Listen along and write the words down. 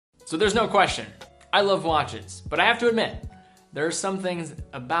So there's no question, I love watches, but I have to admit, there are some things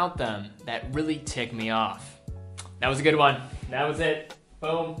about them that really tick me off. That was a good one. That was it.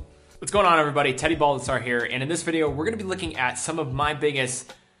 Boom. What's going on, everybody? Teddy Baldassarre here, and in this video, we're gonna be looking at some of my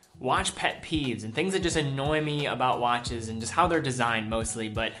biggest watch pet peeves and things that just annoy me about watches and just how they're designed mostly.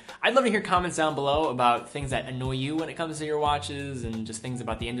 But I'd love to hear comments down below about things that annoy you when it comes to your watches and just things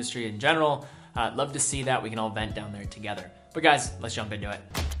about the industry in general. Love to see that. We can all vent down there together. But guys, let's jump into it.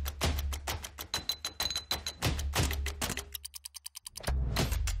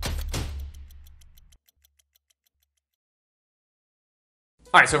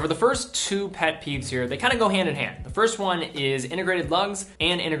 All right, so for the first two pet peeves here, they kind of go hand in hand. The first one is integrated lugs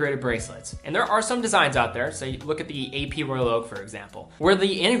and integrated bracelets. And there are some designs out there, so you look at the AP Royal Oak, for example, where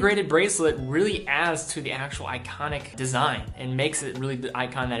the integrated bracelet really adds to the actual iconic design and makes it really the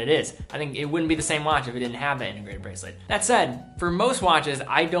icon that it is. I think it wouldn't be the same watch if it didn't have that integrated bracelet. That said, for most watches,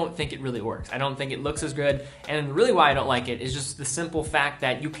 I don't think it really works. I don't think it looks as good, and really why I don't like it is just the simple fact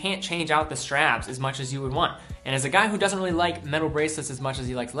that you can't change out the straps as much as you would want. And as a guy who doesn't really like metal bracelets as much as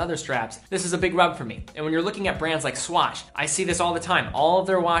he likes leather straps, this is a big rub for me. And when you're looking at brands like Swatch, I see this all the time. All of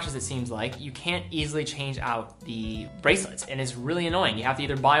their watches, it seems like, you can't easily change out the bracelets, and it's really annoying. You have to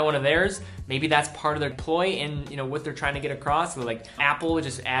either buy one of theirs, maybe that's part of their ploy in what they're trying to get across. So like Apple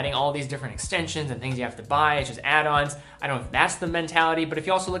just adding all these different extensions and things you have to buy, it's just add-ons. I don't know if that's the mentality, but if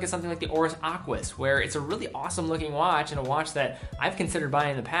you also look at something like the Oris Aquis, where it's a really awesome looking watch and a watch that I've considered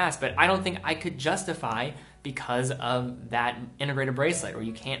buying in the past, but I don't think I could justify because of that integrated bracelet, or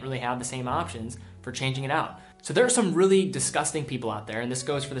you can't really have the same options for changing it out. So there are some really disgusting people out there, and this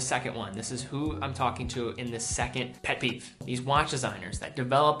goes for the second one. This is who I'm talking to in this second pet peeve. These watch designers that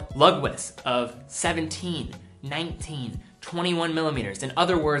develop lug widths of 17, 19, 21 millimeters. In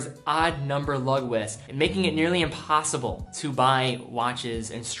other words, odd number lug widths, and making it nearly impossible to buy watches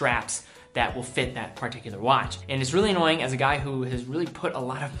and straps that will fit that particular watch. And it's really annoying as a guy who has really put a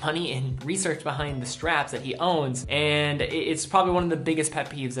lot of money and research behind the straps that he owns, and it's probably one of the biggest pet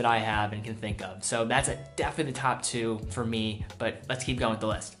peeves that I have and can think of. So that's definitely the top two for me, but let's keep going with the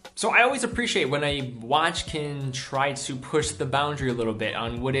list. So I always appreciate when a watch can try to push the boundary a little bit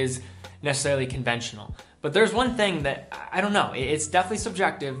on what is necessarily conventional. But there's one thing that, I don't know, it's definitely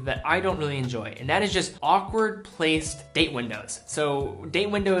subjective, that I don't really enjoy, and that is just awkward placed date windows. So date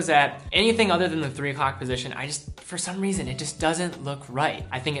windows at anything other than the 3 o'clock position, for some reason, it just doesn't look right.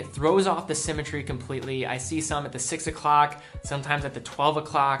 I think it throws off the symmetry completely. I see some at the 6 o'clock, sometimes at the 12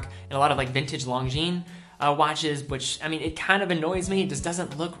 o'clock, and a lot of like vintage Longines watches, which, I mean, it kind of annoys me. It just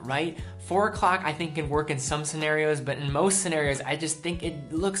doesn't look right. 4 o'clock I think can work in some scenarios, but in most scenarios I just think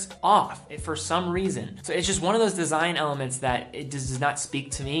it looks off for some reason. So it's just one of those design elements that it just does not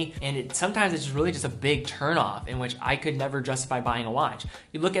speak to me, and sometimes it's really just a big turnoff in which I could never justify buying a watch.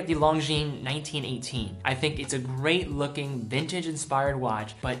 You look at the Longines 1918. I think it's a great looking vintage inspired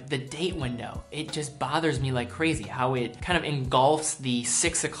watch, but the date window, it just bothers me like crazy how it kind of engulfs the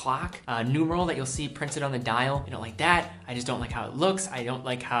 6 o'clock numeral that you'll see printed on the dial. I don't like that. I just don't like how it looks. I don't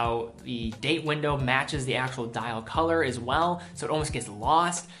like how the date window matches the actual dial color as well, so it almost gets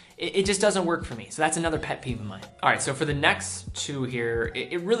lost. It just doesn't work for me. So that's another pet peeve of mine. All right, so for the next two here,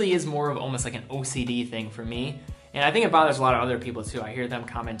 it really is more of almost like an OCD thing for me. And I think it bothers a lot of other people too. I hear them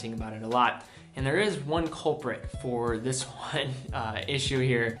commenting about it a lot. And there is one culprit for this one issue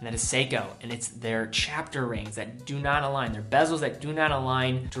here, and that is Seiko, and it's their chapter rings that do not align, their bezels that do not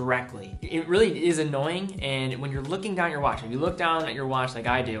align directly. It really is annoying, and when you're looking down at your watch, if you look down at your watch like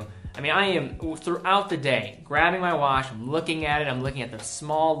I do, I mean, I am throughout the day grabbing my watch, I'm looking at it, I'm looking at the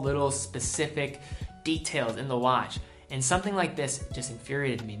small little specific details in the watch. And something like this just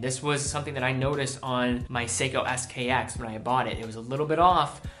infuriated me. This was something that I noticed on my Seiko SKX when I bought it. It was a little bit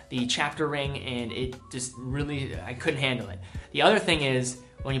off, the chapter ring, and it just really, I couldn't handle it. The other thing is,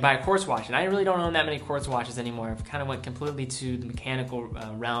 when you buy a quartz watch, and I really don't own that many quartz watches anymore. I've kind of went completely to the mechanical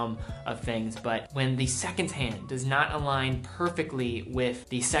realm of things, but when the seconds hand does not align perfectly with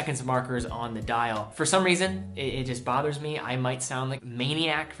the seconds markers on the dial, for some reason, it just bothers me. I might sound like a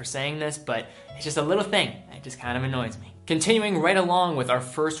maniac for saying this, but it's just a little thing that just kind of annoys me. Continuing right along with our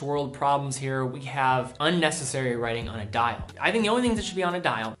first world problems here, we have unnecessary writing on a dial. I think the only things that should be on a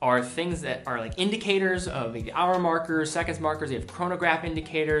dial are things that are like indicators of the hour markers, seconds markers, you have chronograph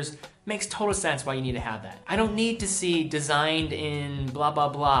indicators, Makes total sense why you need to have that. I don't need to see designed in blah, blah,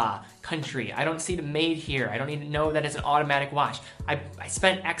 blah country. I don't see it made here. I don't need to know that it's an automatic watch. I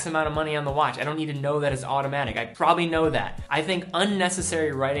spent X amount of money on the watch. I don't need to know that it's automatic. I probably know that. I think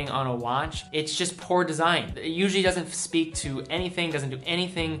unnecessary writing on a watch, it's just poor design. It usually doesn't speak to anything, doesn't do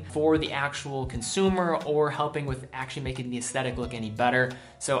anything for the actual consumer or helping with actually making the aesthetic look any better.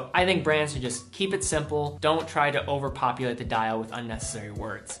 So I think brands should just keep it simple. Don't try to overpopulate the dial with unnecessary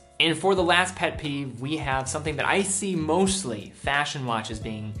words. And for the last pet peeve, we have something that I see mostly fashion watches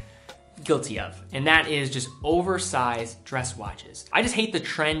being guilty of, and that is just oversized dress watches. I just hate the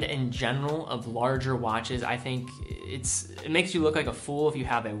trend in general of larger watches. I think it makes you look like a fool if you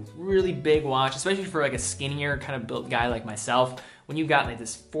have a really big watch, especially for like a skinnier kind of built guy like myself. When you've got like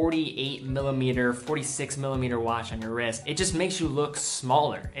this 48 millimeter, 46 millimeter watch on your wrist, it just makes you look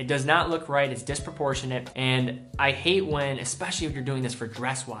smaller. It does not look right, it's disproportionate, and I hate when, especially if you're doing this for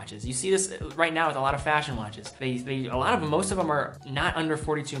dress watches. You see this right now with a lot of fashion watches. Most of them are not under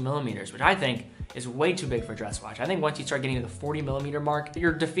 42 millimeters, which I think is way too big for a dress watch. I think once you start getting to the 40 millimeter mark,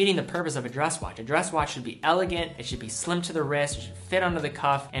 you're defeating the purpose of a dress watch. A dress watch should be elegant, it should be slim to the wrist, it should fit under the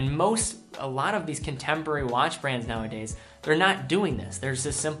cuff, and a lot of these contemporary watch brands nowadays, they're not doing this. They're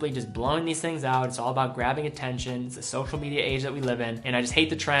just simply just blowing these things out. It's all about grabbing attention. It's a social media age that we live in, and I just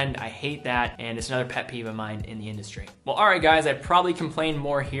hate the trend. I hate that, and it's another pet peeve of mine in the industry. Well, all right, guys, I probably complained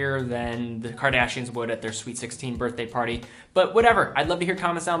more here than the Kardashians would at their Sweet 16 birthday party, but whatever. I'd love to hear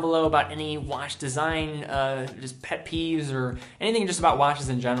comments down below about any watch design, just pet peeves, or anything just about watches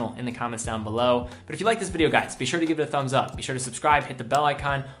in general in the comments down below. But if you like this video, guys, be sure to give it a thumbs up. Be sure to subscribe, hit the bell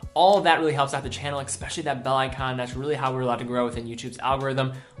icon. All of that really helps out the channel, especially that bell icon. That's really how we're allowed to grow within YouTube's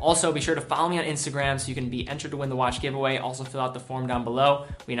algorithm. Also, be sure to follow me on Instagram so you can be entered to win the watch giveaway. Also, fill out the form down below.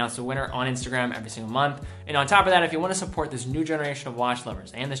 We announce the winner on Instagram every single month. And on top of that, if you want to support this new generation of watch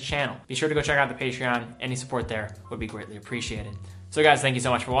lovers and this channel, be sure to go check out the Patreon. Any support there would be greatly appreciated. So guys, thank you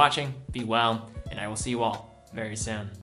so much for watching. Be well, and I will see you all very soon.